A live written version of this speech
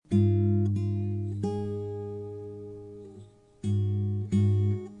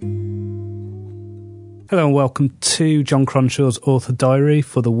Hello and welcome to John Cronshaw's Author Diary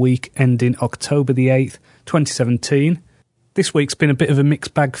for the week ending October the 8th, 2017. This week's been a bit of a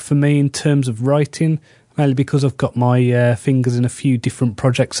mixed bag for me in terms of writing, mainly because I've got my fingers in a few different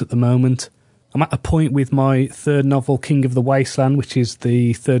projects at the moment. I'm at a point with my third novel, King of the Wasteland, which is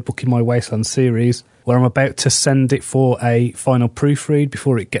the third book in my Wasteland series, where I'm about to send it for a final proofread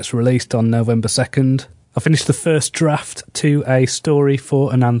before it gets released on November 2nd. I finished the first draft to a story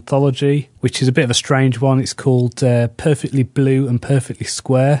for an anthology, which is a bit of a strange one. It's called Perfectly Blue and Perfectly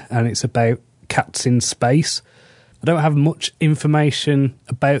Square, and it's about cats in space. I don't have much information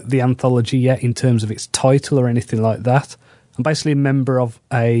about the anthology yet in terms of its title or anything like that. I'm basically a member of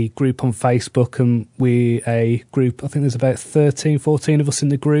a group on Facebook, and we're a group, I think there's about 13, 14 of us in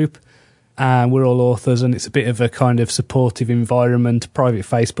the group, and we're all authors, and it's a bit of a kind of supportive environment, private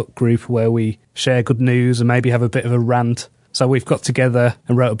Facebook group where we share good news and maybe have a bit of a rant. So we've got together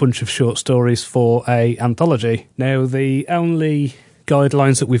and wrote a bunch of short stories for a anthology. Now, the only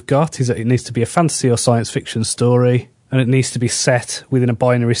guidelines that we've got is that it needs to be a fantasy or science fiction story, and it needs to be set within a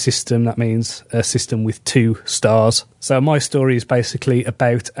binary system. That means a system with 2 stars. So my story is basically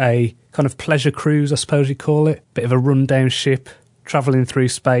about a kind of pleasure cruise, I suppose you call it. Bit of a rundown ship travelling through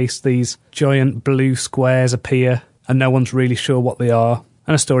space. These giant blue squares appear and no one's really sure what they are.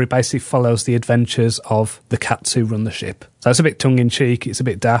 And a story basically follows the adventures of the cats who run the ship. So it's a bit tongue-in-cheek, it's a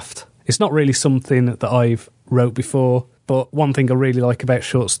bit daft. It's not really something that I've wrote before, but one thing I really like about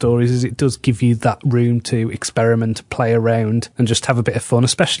short stories is it does give you that room to experiment, play around, and just have a bit of fun,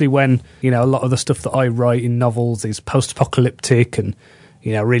 especially when, you know, a lot of the stuff that I write in novels is post-apocalyptic and,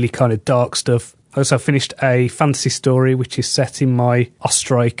 you know, really kind of dark stuff. I also finished a fantasy story which is set in my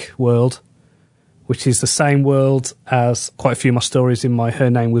Ostrike world, which is the same world as quite a few of my stories in my Her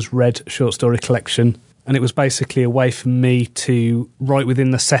Name Was Red short story collection. And it was basically a way for me to write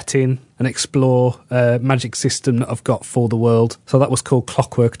within the setting and explore a magic system that I've got for the world. So that was called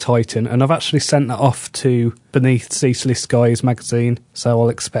Clockwork Titan, and I've actually sent that off to Beneath Ceaseless Skies magazine, so I'll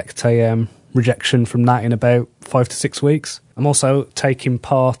expect a rejection from that in about 5 to 6 weeks. I'm also taking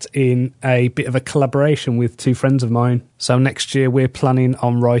part in a bit of a collaboration with 2 friends of mine. So next year we're planning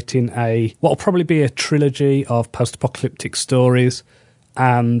on writing what'll probably be a trilogy of post-apocalyptic stories,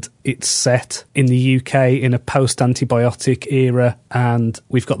 and it's set in the UK in a post-antibiotic era, and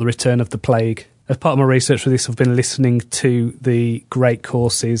we've got the return of the plague. As part of my research for this, I've been listening to the great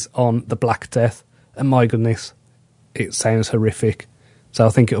courses on the Black Death, and my goodness, it sounds horrific. So I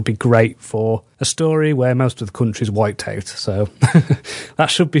think it'll be great for a story where most of the country's wiped out. So that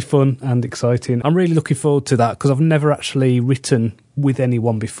should be fun and exciting. I'm really looking forward to that because I've never actually written with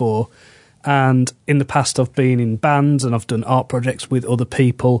anyone before. And in the past, I've been in bands and I've done art projects with other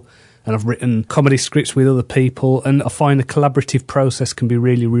people, and I've written comedy scripts with other people. And I find the collaborative process can be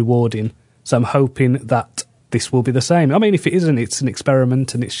really rewarding. So I'm hoping that this will be the same. I mean, if it isn't, it's an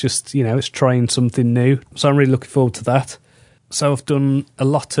experiment and it's just, you know, it's trying something new. So I'm really looking forward to that. So I've done a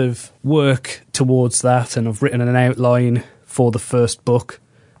lot of work towards that, and I've written an outline for the first book.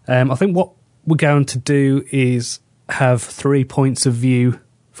 I think what we're going to do is have 3 points of view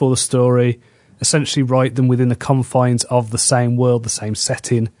for the story, essentially write them within the confines of the same world, the same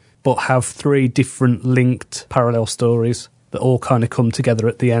setting, but have 3 different linked parallel stories that all kind of come together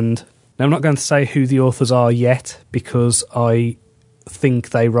at the end. Now, I'm not going to say who the authors are yet because I think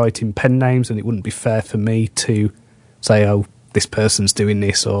they write in pen names and it wouldn't be fair for me to say, oh, this person's doing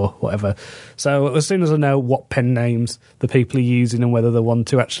this or whatever. So as soon as I know what pen names the people are using and whether they want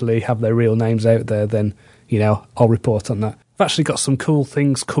to actually have their real names out there, then, you know, I'll report on that. I've actually got some cool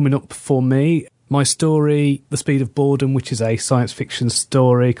things coming up for me. My story, The Speed of Boredom, which is a science fiction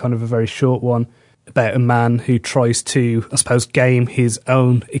story, kind of a very short one, about a man who tries to, I suppose, game his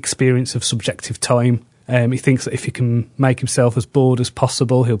own experience of subjective time. He thinks that if he can make himself as bored as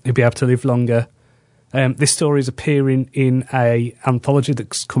possible, he'll be able to live longer. This story is appearing in an anthology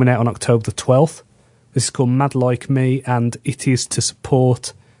that's coming out on October the 12th. This is called Mad Like Me, and it is to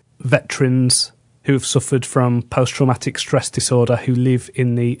support veterans who have suffered from post-traumatic stress disorder who live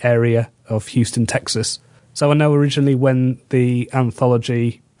in the area of Houston, Texas. So I know originally when the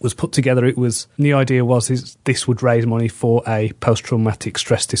anthology was put together, the idea was this would raise money for a post-traumatic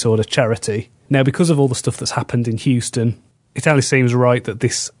stress disorder charity. Now, because of all the stuff that's happened in Houston, it only seems right that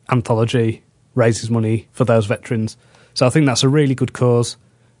this anthology raises money for those veterans. So I think that's a really good cause.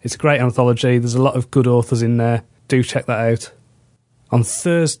 It's a great anthology. There's a lot of good authors in there. Do check that out. On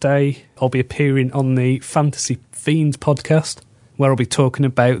Thursday, I'll be appearing on the Fantasy Fiends podcast, where I'll be talking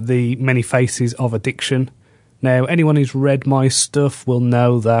about the many faces of addiction. Now, anyone who's read my stuff will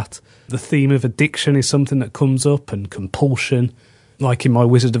know that the theme of addiction is something that comes up, and compulsion, Like in my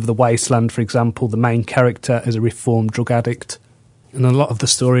Wizard of the Wasteland, for example, the main character is a reformed drug addict. And a lot of the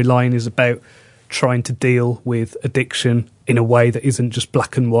storyline is about trying to deal with addiction in a way that isn't just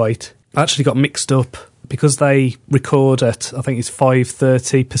black and white. I actually got mixed up because they record at, I think it's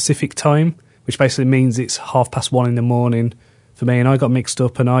 5:30 Pacific time, which basically means it's 1:30 in the morning for me. And I got mixed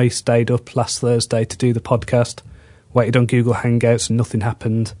up and I stayed up last Thursday to do the podcast, waited on Google Hangouts and nothing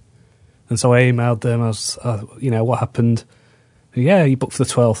happened. And so I emailed them, what happened? Yeah, you booked for the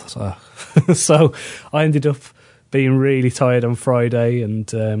 12th. So I ended up being really tired on Friday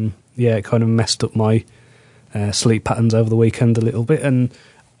and, it kind of messed up my sleep patterns over the weekend a little bit. And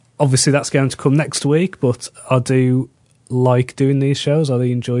obviously that's going to come next week, but I do like doing these shows. I do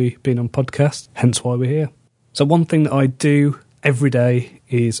enjoy being on podcasts, hence why we're here. So one thing that I do every day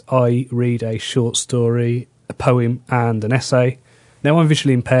is I read a short story, a poem and an essay. Now I'm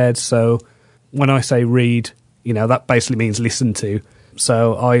visually impaired, so when I say read, that basically means listen to.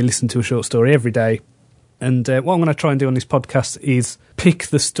 So I listen to a short story every day. And what I'm going to try and do on this podcast is pick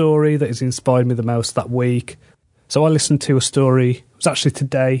the story that has inspired me the most that week. So I listened to a story, it was actually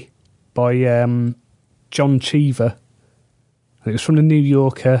today, by John Cheever. And it was from the New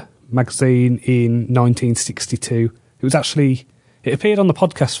Yorker magazine in 1962. It appeared on the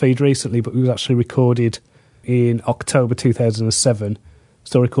podcast feed recently, but it was actually recorded in October 2007, a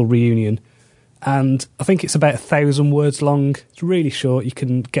story called Reunion. And I think it's about 1,000 words long. It's really short. You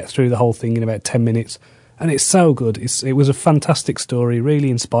can get through the whole thing in about 10 minutes. And it's so good. It was a fantastic story, really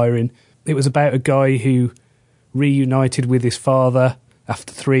inspiring. It was about a guy who reunited with his father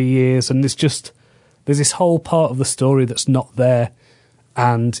after 3 years. And there's this whole part of the story that's not there.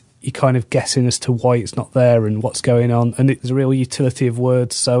 And you're kind of guessing as to why it's not there and what's going on. And it's a real utility of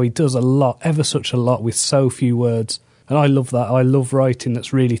words. So he does a lot, ever such a lot, with so few words. And I love that. I love writing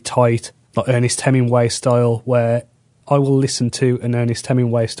that's really tight, like Ernest Hemingway style, where I will listen to an Ernest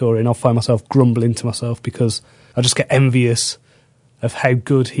Hemingway story and I'll find myself grumbling to myself because I just get envious of how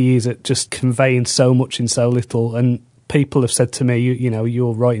good he is at just conveying so much in so little. And people have said to me,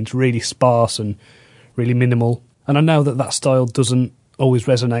 your writing's really sparse and really minimal. And I know that style doesn't always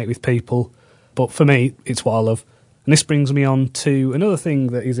resonate with people, but for me, it's what I love. And this brings me on to another thing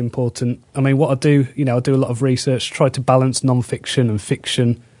that is important. I mean, what I do, I do a lot of research, try to balance non-fiction and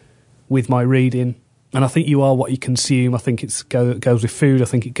fiction with my reading. And I think you are what you consume. I think it goes with food. I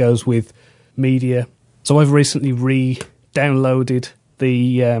think it goes with media. So I've recently re-downloaded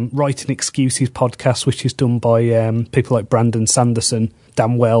the Writing Excuses podcast, which is done by people like Brandon Sanderson,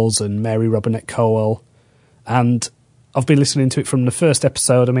 Dan Wells and Mary Robinette Cowell. And I've been listening to it from the first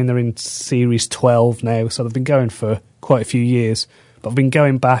episode. I mean, they're in series 12 now, so they've been going for quite a few years. But I've been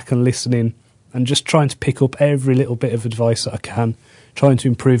going back and listening and just trying to pick up every little bit of advice that I can, trying to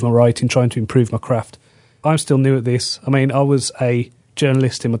improve my writing, trying to improve my craft. I'm still new at this. I mean, I was a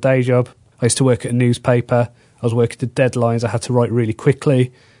journalist in my day job. I used to work at a newspaper. I was working to deadlines. I had to write really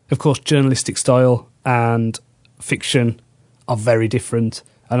quickly. Of course, journalistic style and fiction are very different.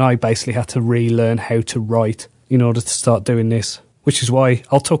 And I basically had to relearn how to write in order to start doing this, which is why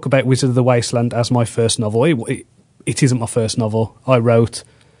I'll talk about Wizard of the Wasteland as my first novel. It isn't my first novel. I wrote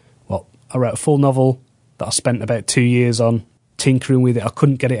a full novel that I spent about 2 years on, tinkering with it. I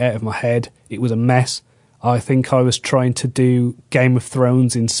couldn't get it out of my head. It was a mess. I think I was trying to do Game of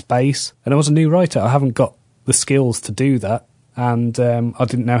Thrones in space, and I was a new writer. I haven't got the skills to do that, and I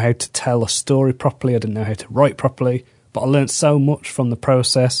didn't know how to tell a story properly. I didn't know how to write properly, but I learnt so much from the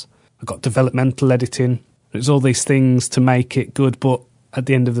process. I got developmental editing. It's all these things to make it good, but at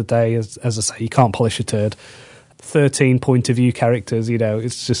the end of the day, as I say, you can't polish a turd. 13 point of view characters,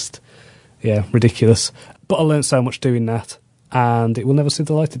 it's just, ridiculous. But I learnt so much doing that, and it will never see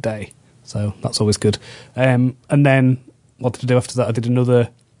the light of day. So that's always good. And then what did I do after that? I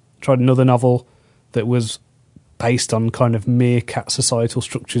tried another novel that was based on kind of meerkat societal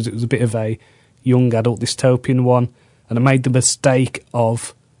structures. It was a bit of a young adult dystopian one, and I made the mistake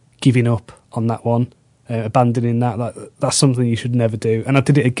of giving up on that one. Abandoning that. That's something you should never do. And I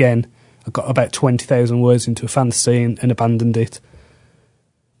did it again. I got about 20,000 words into a fantasy and abandoned it.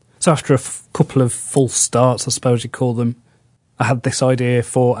 So after a couple of false starts, I suppose you'd call them, I had this idea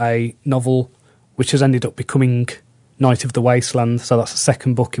for a novel which has ended up becoming Night of the Wasteland. So that's the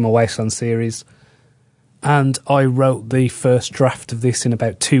second book in my Wasteland series. And I wrote the first draft of this in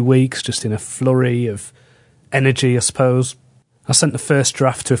about 2 weeks, just in a flurry of energy, I suppose. I sent the first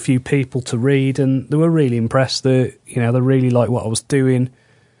draft to a few people to read, and they were really impressed. They really liked what I was doing,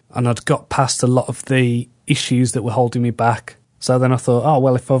 and I'd got past a lot of the issues that were holding me back. So then I thought,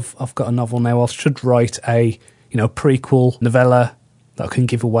 if I've got a novel now, I should write a prequel novella that I can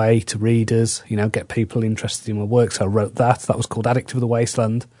give away to readers, get people interested in my work. So I wrote that. That was called Addict of the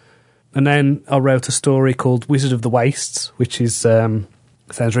Wasteland. And then I wrote a story called Wizard of the Wastes, which is, sounds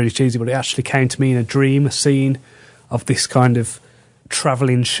really cheesy, but it actually came to me in a dream, a scene of this kind of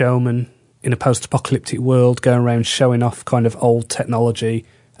travelling showman in a post-apocalyptic world going around showing off kind of old technology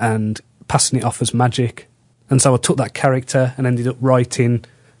and passing it off as magic. And so I took that character and ended up writing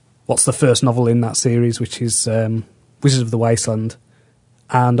what's the first novel in that series, which is Wizard of the Wasteland.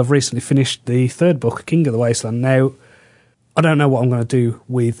 And I've recently finished the third book, King of the Wasteland. Now, I don't know what I'm going to do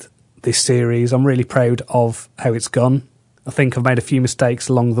with this series. I'm really proud of how it's gone. I think I've made a few mistakes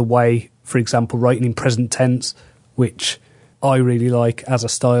along the way. For example, writing in present tense, which I really like as a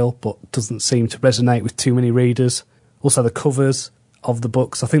style, but doesn't seem to resonate with too many readers. Also, the covers of the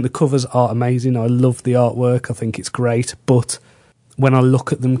books. I think the covers are amazing. I love the artwork. I think it's great. But when I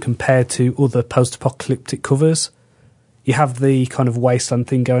look at them compared to other post-apocalyptic covers, you have the kind of wasteland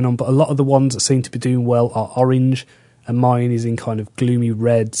thing going on, but a lot of the ones that seem to be doing well are orange, and mine is in kind of gloomy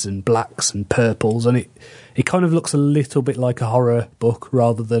reds and blacks and purples, and it kind of looks a little bit like a horror book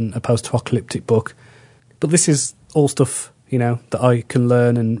rather than a post-apocalyptic book. But this is all stuff, that I can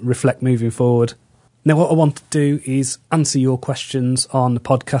learn and reflect moving forward. Now, what I want to do is answer your questions on the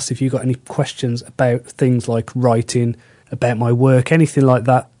podcast. If you've got any questions about things like writing, about my work, anything like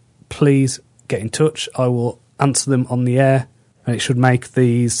that, please get in touch. I will answer them on the air, and it should make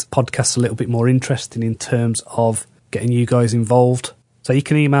these podcasts a little bit more interesting in terms of getting you guys involved. So you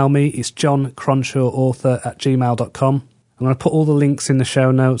can email me. It's johncronshawauthor@gmail.com. I'm going to put all the links in the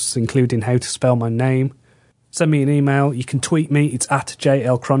show notes, including how to spell my name. Send me an email. You can tweet me. It's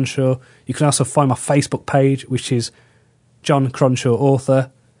 @JLCronshaw. You can also find my Facebook page, which is John Cronshaw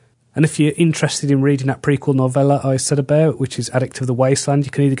Author. And if you're interested in reading that prequel novella I said about, which is Addict of the Wasteland,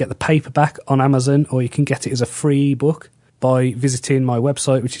 you can either get the paperback on Amazon or you can get it as a free book by visiting my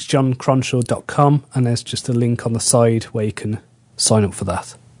website, which is johncronshaw.com, and there's just a link on the side where you can sign up for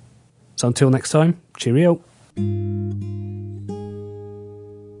that. So until next time, cheerio.